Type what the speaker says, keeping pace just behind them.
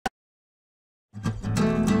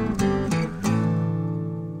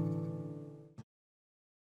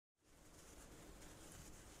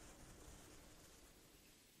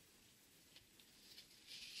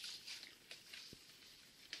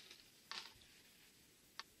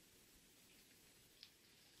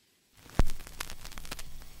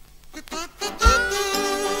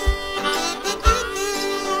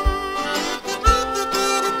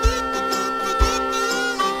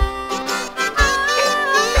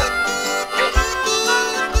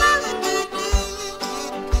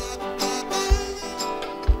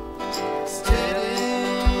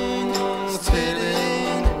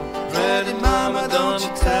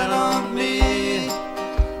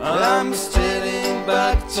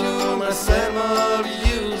back to my same old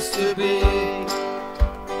used to be.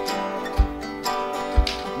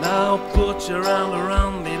 Now put your arm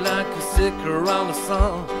around me like a sick around the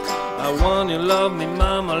sun. I want you love me,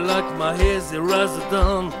 mama, like my hazy as the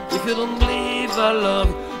dawn. If you don't believe I love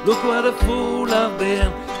you, look what a fool I've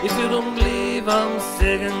been. If you don't believe I'm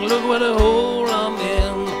singing, look what a hole I'm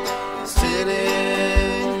in.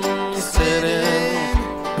 Sitting, sitting,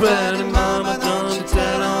 pretty mama, don't you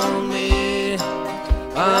tell on me.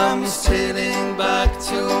 I'm sitting back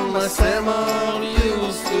to my same old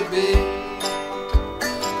used to be.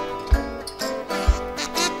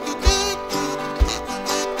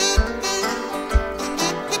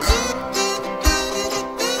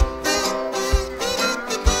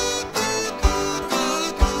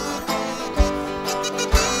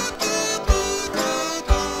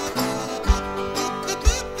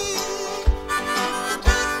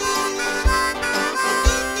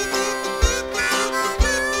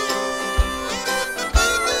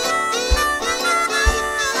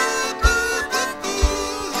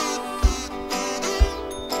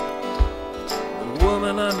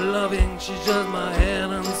 She's just my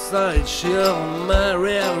hand inside. She'll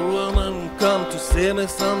marry a woman, come to see me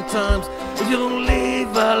sometimes. If you don't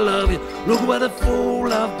believe I love you, look what a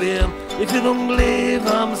fool I've been. If you don't believe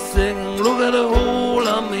I'm singing, look at the hole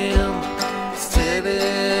I'm in.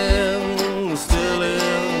 Stealin,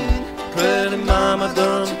 Stealin, pretty mama,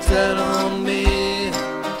 don't you tell on me.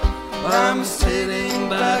 I'm sitting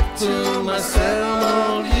back to my same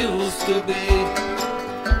old used to be.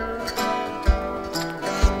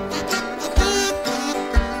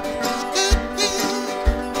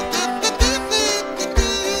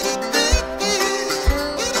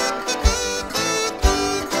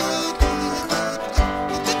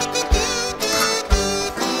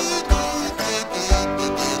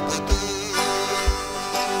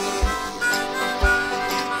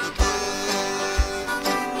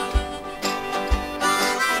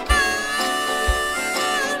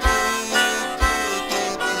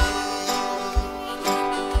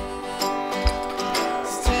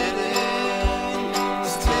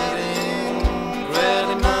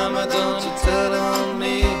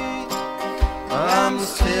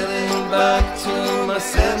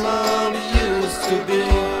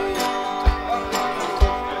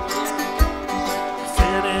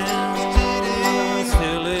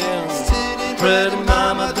 Pretty